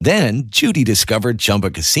 Hello. Then Judy discovered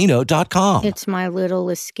ChumbaCasino.com. It's my little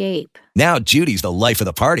escape. Now Judy's the life of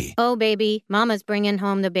the party. Oh, baby, mama's bringing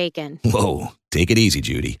home the bacon. Whoa, take it easy,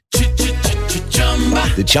 Judy.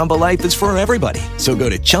 The Chumba life is for everybody. So go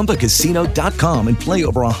to ChumbaCasino.com and play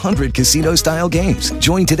over 100 casino-style games.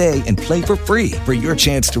 Join today and play for free for your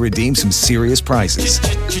chance to redeem some serious prizes.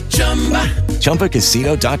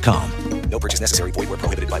 ChumbaCasino.com. No purchase necessary. Void where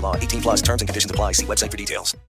prohibited by law. 18+ terms and conditions apply. See website for details.